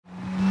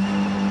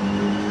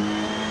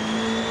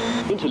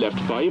into left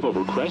 5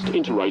 over crest,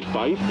 into right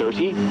 5,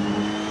 30.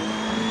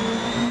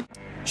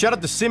 Shout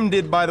out to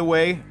SimDid, by the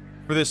way,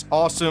 for this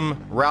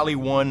awesome Rally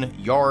 1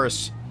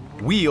 Yaris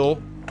wheel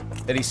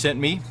that he sent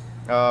me.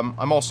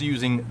 I'm also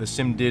using the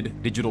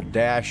SimDid Digital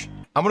Dash.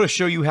 I'm going to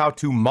show you how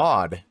to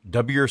mod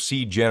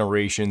WRC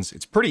generations.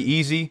 It's pretty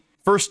easy.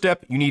 First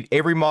step, you need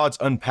Avery Mod's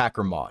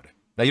Unpackager Mod.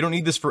 Now, you don't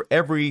need this for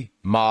every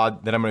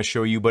mod that I'm going to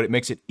show you, but it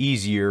makes it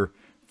easier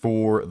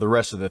for the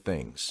rest of the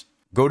things.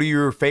 Go to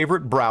your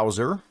favorite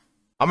browser.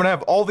 I'm going to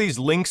have all these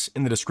links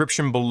in the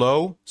description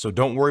below, so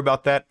don't worry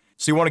about that.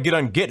 So you want to get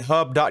on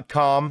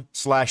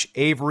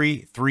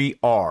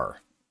github.com/Avery3R.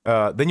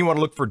 Then you want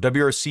to look for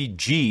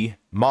WRCG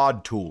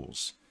mod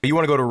tools. You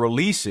want to go to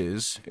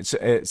releases.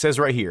 It says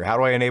right here, how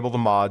do I enable the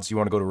mods? You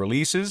want to go to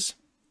releases,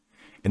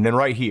 and then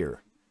right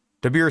here,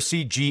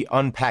 WRCG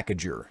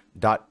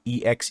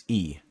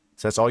Unpackager.exe.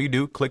 So that's all you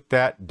do. Click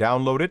that,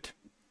 download it.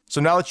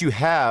 So now that you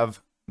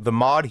have the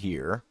mod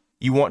here,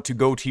 you want to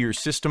go to your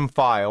system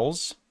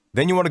files.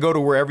 Then you want to go to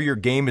wherever your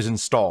game is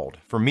installed.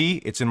 For me,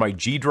 it's in my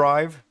G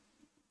drive,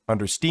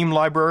 under Steam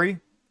Library,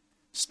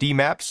 Steam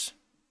Apps,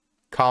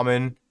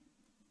 Common,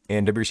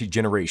 and WRC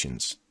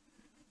Generations.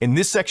 In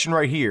this section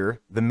right here,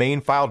 the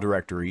main file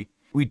directory,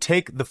 we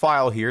take the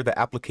file here, the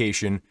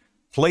application,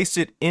 place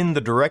it in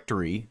the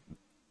directory,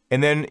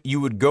 and then you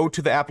would go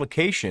to the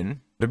application,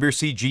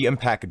 WRCG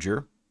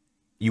Unpackager.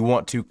 You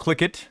want to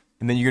click it,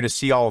 and then you're going to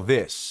see all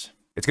this.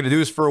 It's going to do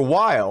this for a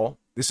while.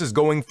 This is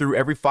going through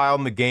every file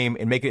in the game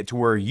and making it to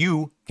where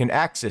you can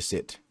access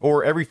it,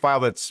 or every file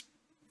that's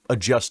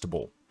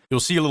adjustable. You'll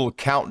see a little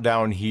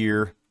countdown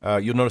here.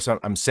 You'll notice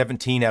I'm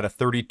 17 out of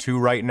 32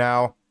 right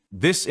now.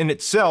 This in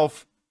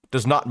itself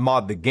does not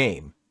mod the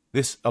game.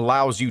 This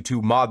allows you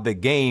to mod the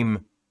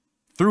game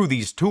through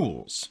these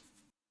tools.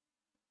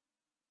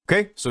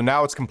 Okay, so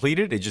now it's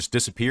completed. It just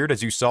disappeared,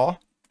 as you saw.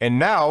 And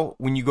now,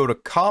 when you go to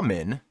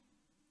Common,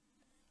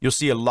 you'll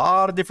see a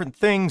lot of different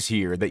things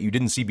here that you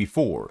didn't see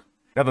before.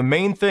 Now, the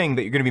main thing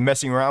that you're going to be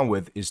messing around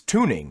with is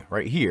tuning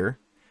right here.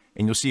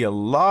 And you'll see a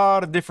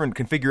lot of different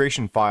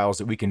configuration files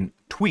that we can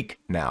tweak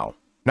now.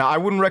 Now, I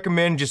wouldn't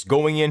recommend just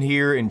going in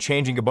here and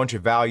changing a bunch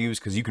of values,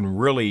 because you can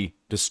really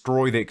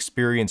destroy the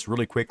experience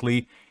really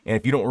quickly. And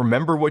if you don't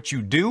remember what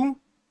you do,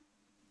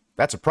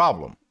 that's a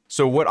problem.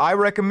 So what I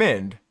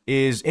recommend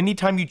is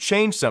anytime you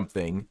change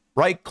something,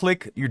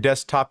 right-click your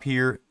desktop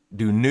here,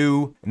 do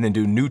New, and then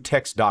do New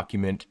Text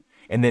Document,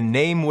 and then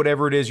name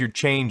whatever it is you're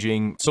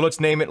changing. So let's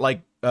name it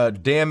like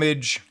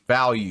Damage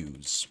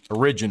Values,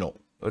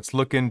 Original. Let's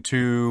look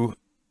into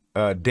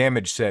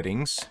damage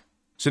settings.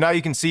 So now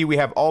you can see we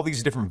have all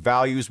these different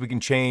values we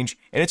can change,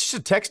 and it's just a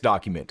text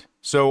document.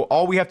 So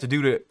all we have to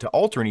do to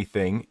alter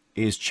anything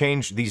is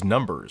change these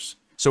numbers.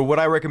 So what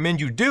I recommend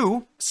you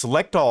do,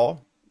 select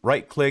all,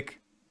 right-click,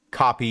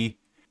 copy,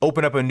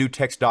 open up a new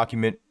text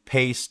document,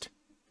 paste,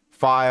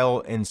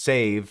 file, and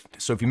save.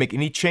 So if you make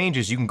any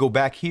changes, you can go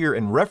back here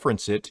and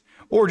reference it,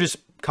 or just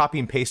copy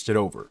and paste it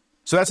over.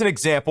 So that's an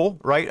example,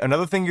 right?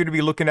 Another thing you're going to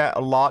be looking at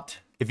a lot,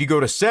 if you go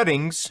to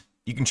settings,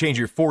 you can change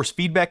your force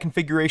feedback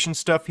configuration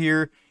stuff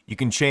here. You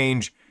can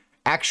change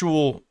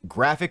actual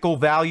graphical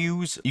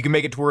values. You can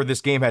make it to where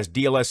this game has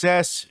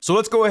DLSS. So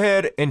let's go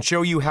ahead and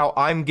show you how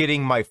I'm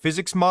getting my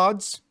physics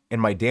mods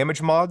and my damage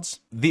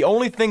mods. The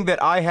only thing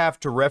that I have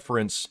to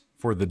reference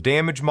for the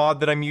damage mod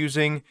that I'm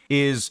using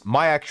is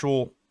my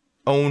actual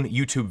own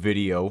YouTube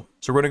video.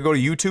 So we're going to go to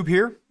YouTube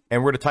here,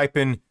 and we're going to type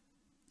in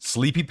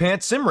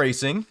SleepyPants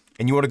SimRacing,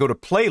 and you want to go to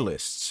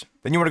playlists.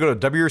 Then you want to go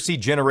to WRC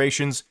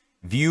Generations,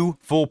 view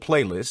full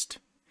playlist,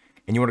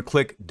 and you want to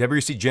click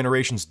WRC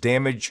Generations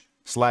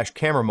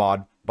Damage/Camera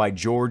Mod by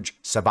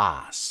George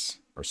Savas,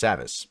 or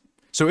Savas.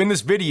 So in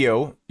this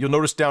video, you'll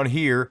notice down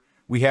here,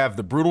 we have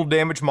the brutal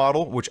damage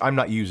model, which I'm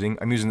not using.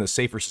 I'm using the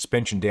safer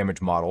suspension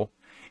damage model,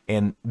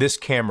 and this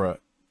camera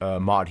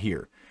mod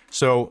here.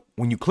 So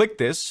when you click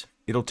this,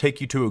 it'll take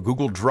you to a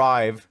Google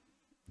Drive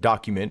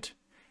document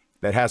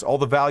that has all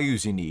the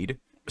values you need.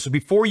 So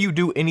before you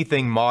do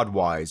anything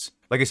mod-wise,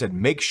 like I said,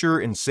 make sure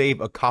and save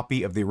a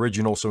copy of the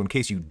original, so in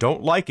case you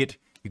don't like it,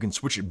 you can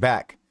switch it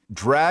back.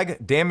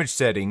 Drag damage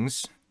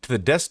settings to the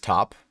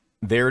desktop.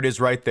 There it is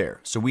right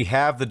there. So we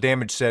have the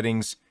damage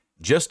settings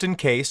just in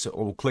case.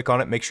 We'll click on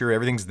it, make sure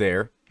everything's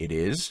there. It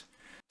is.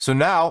 So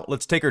now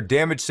let's take our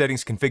damage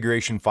settings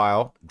configuration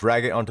file,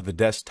 drag it onto the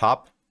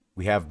desktop.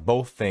 We have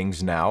both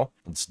things now.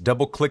 Let's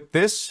double click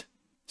this,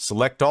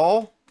 select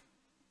all,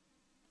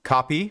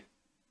 copy,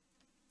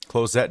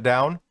 close that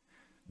down,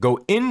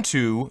 go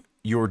into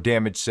your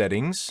damage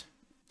settings,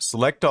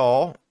 select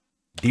all,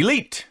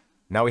 delete.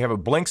 Now we have a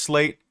blank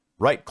slate,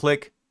 right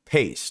click,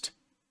 paste.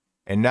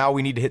 And now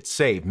we need to hit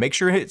save. Make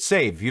sure to hit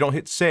save. If you don't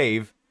hit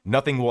save,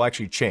 nothing will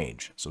actually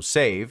change. So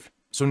save.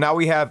 So now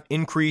we have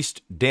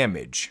increased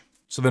damage.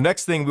 So the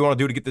next thing we want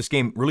to do to get this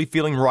game really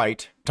feeling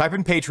right, type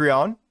in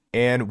Patreon,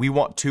 and we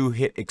want to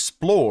hit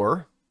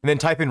explore, and then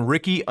type in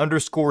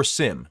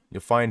Riky_sim.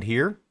 You'll find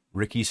here,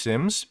 Riky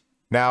Sims.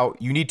 Now,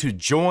 you need to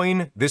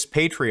join this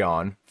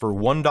Patreon for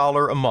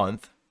 $1 a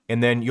month,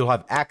 and then you'll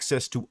have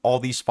access to all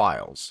these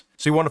files.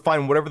 So you want to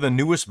find whatever the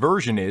newest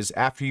version is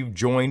after you've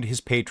joined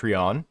his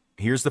Patreon.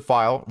 Here's the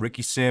file,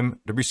 Riky Sim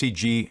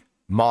WCG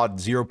Mod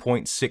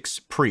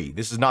 0.6 Pre.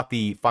 This is not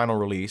the final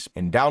release.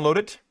 And download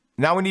it.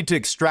 Now we need to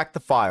extract the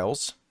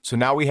files. So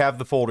now we have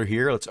the folder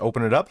here. Let's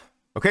open it up.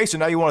 Okay, so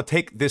now you want to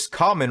take this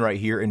common right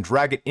here and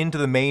drag it into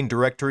the main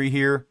directory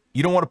here.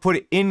 You don't want to put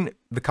it in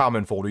the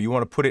common folder. You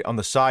want to put it on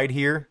the side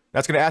here.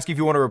 That's going to ask you if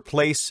you want to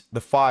replace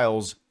the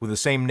files with the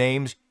same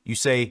names. You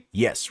say,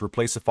 yes,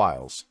 replace the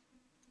files.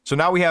 So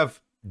now we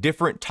have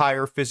different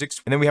tire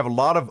physics, and then we have a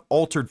lot of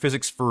altered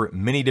physics for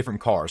many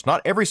different cars.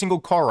 Not every single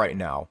car right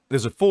now.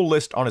 There's a full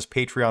list on his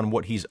Patreon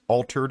what he's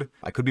altered.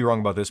 I could be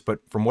wrong about this, but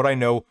from what I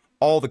know,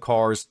 all the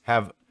cars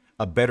have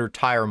a better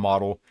tire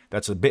model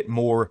that's a bit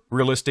more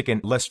realistic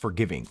and less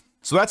forgiving.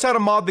 So that's how to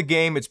mod the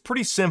game. It's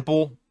pretty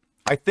simple.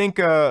 I think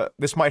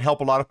this might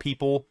help a lot of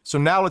people. So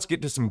now let's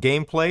get to some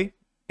gameplay,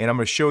 and I'm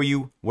going to show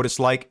you what it's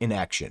like in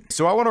action.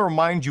 So I want to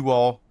remind you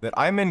all that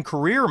I'm in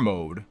career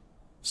mode.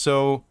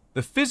 So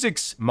the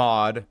physics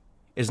mod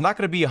is not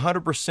going to be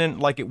 100%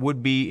 like it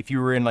would be if you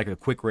were in like a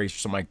quick race or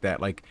something like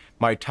that. Like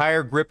my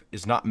tire grip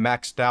is not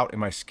maxed out in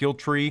my skill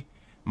tree.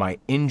 My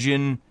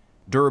engine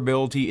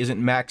durability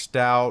isn't maxed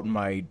out.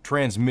 My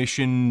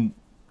transmission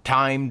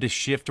time to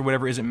shift or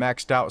whatever isn't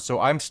maxed out. So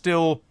I'm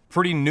still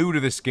pretty new to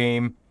this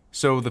game.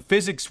 So the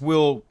physics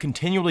will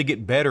continually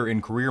get better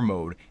in career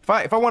mode.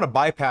 If I want to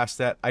bypass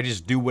that, I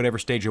just do whatever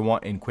stage I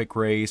want in quick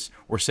race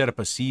or set up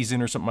a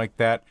season or something like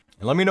that.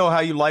 And let me know how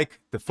you like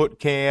the foot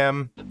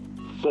cam.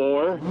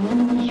 4,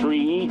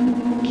 3,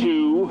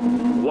 2,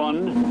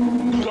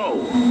 1,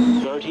 go.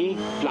 30,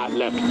 flat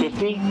left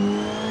 50.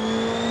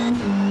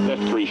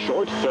 Left 3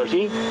 short,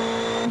 30.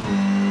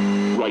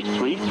 Right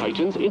 3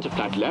 tightens into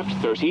flat left,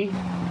 30.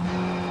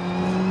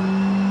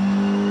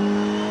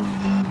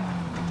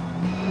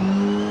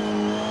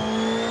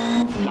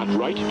 Flat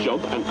right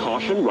jump and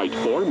caution, right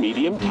 4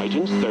 medium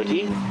tightens,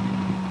 30.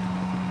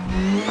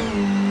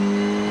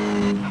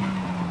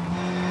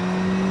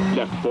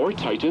 Left 4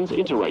 tightens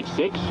into right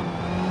 6.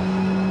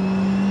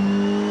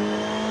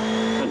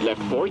 And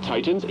left 4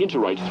 tightens into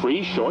right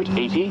 3 short,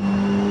 80.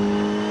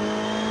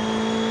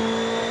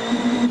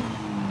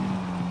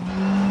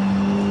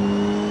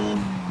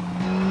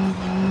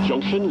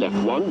 Junction left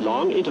 1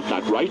 long into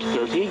flat right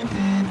 30.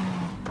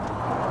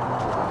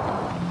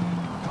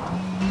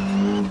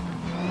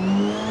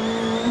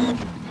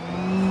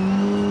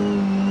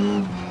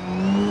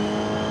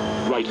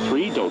 Right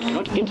 3 don't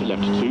cut into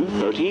left 2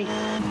 30.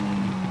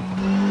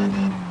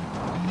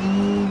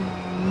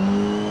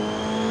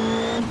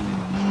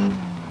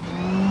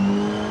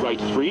 Right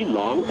 3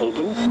 long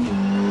opens.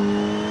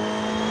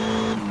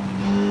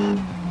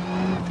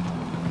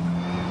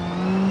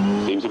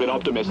 Seems a bit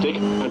optimistic.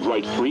 And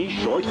right 3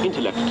 short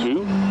into left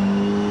 2.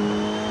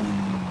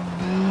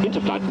 Into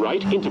flat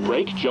right, into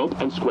brake, jump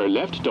and square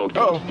left, don't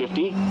cut,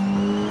 50.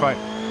 Fine.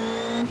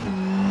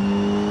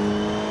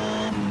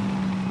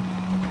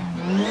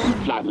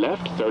 Flat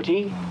left,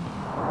 30.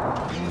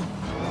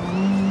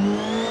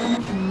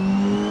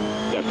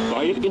 Left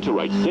 5 into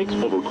right 6,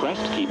 over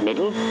crest, keep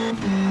middle.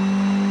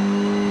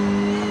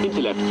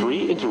 Into left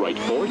 3, into right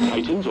 4,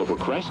 tightens, over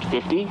crest,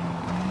 50.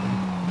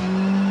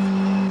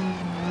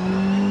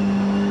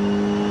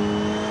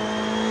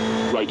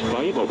 Right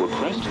 5 over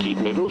crest, keep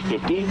middle,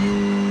 50.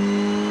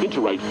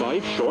 Into right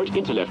 5, short,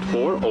 into left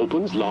 4,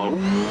 opens, long.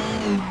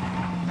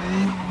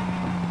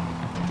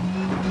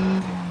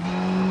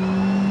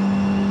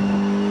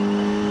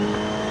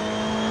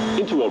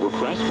 Into over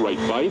crest, right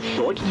 5,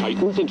 short,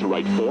 tightens, into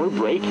right 4,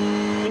 brake.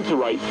 Into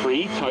right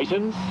 3,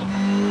 tightens.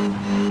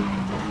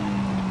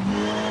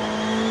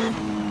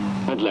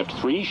 And left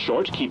 3,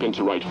 short, keep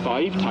into right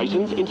 5,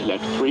 tightens, into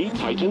left 3,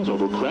 tightens,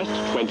 over crest,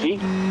 20.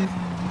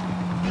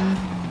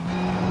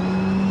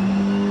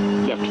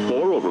 Left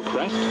 4 over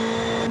crest.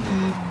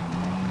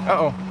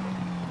 Uh-oh.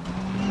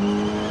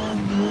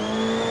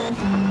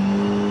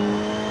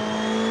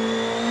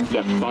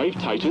 Left 5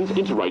 tightens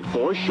into right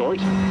 4 short.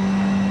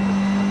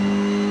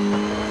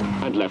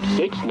 And left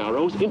 6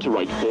 narrows into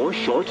right 4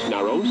 short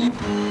narrows.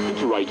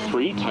 Into right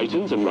 3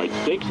 tightens and right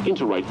 6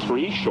 into right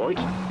 3 short.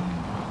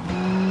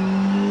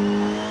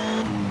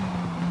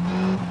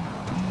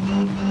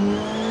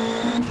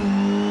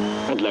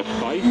 And left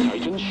 5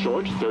 tightens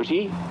short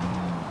 30.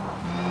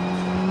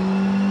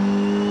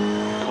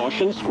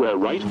 Caution, square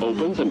right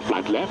opens and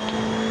flat left.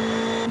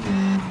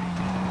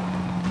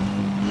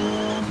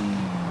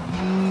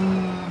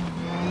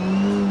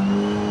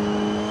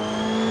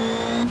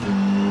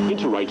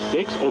 Into right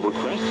 6 over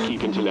crest,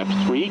 keep into left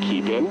 3,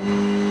 keep in.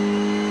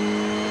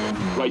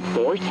 Right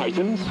 4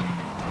 tightens.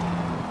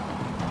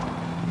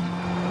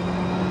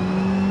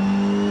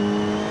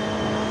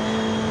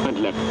 And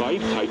left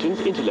 5 tightens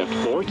into left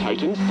 4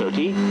 tightens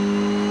 30.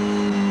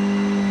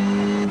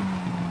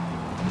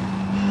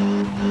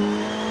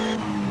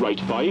 Right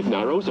 5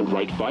 narrows and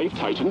right 5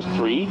 tightens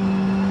 3.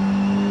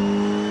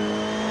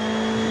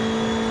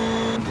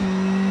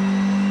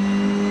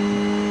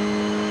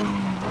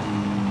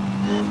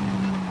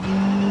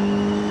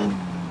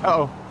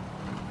 Uh-oh.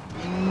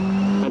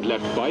 And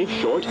 5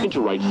 short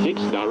into right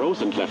 6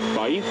 narrows and left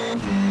 5.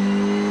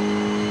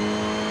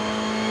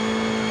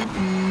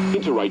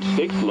 Into right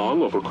 6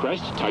 long over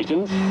crest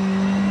tightens.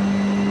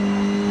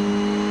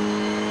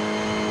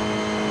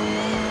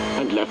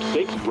 And left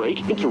 6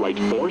 brake into right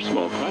 4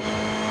 small cut.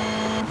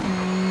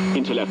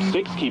 Into left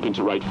 6 keep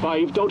into right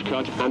 5 don't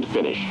cut and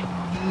finish.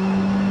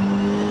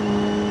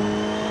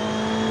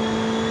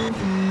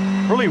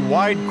 Really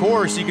wide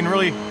course, you can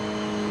really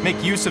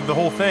make use of the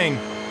whole thing.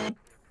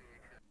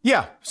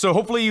 Yeah, so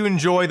hopefully you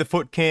enjoy the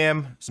foot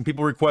cam. Some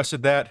people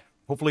requested that.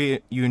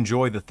 Hopefully you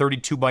enjoy the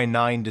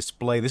 32:9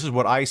 display. This is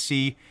what I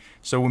see.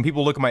 So when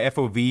people look at my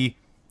FOV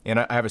and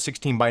I have a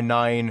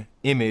 16:9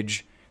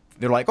 image,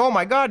 they're like, oh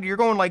my god, you're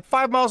going like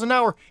 5 miles an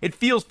hour. It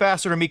feels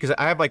faster to me because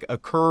I have like a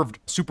curved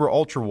super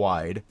ultra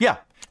wide. Yeah,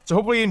 so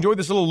hopefully you enjoyed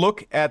this little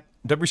look at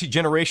WRC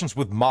Generations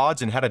with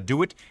mods and how to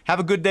do it.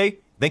 Have a good day.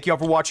 Thank you all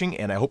for watching,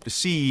 and I hope to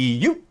see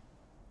you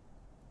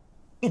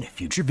in a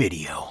future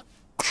video.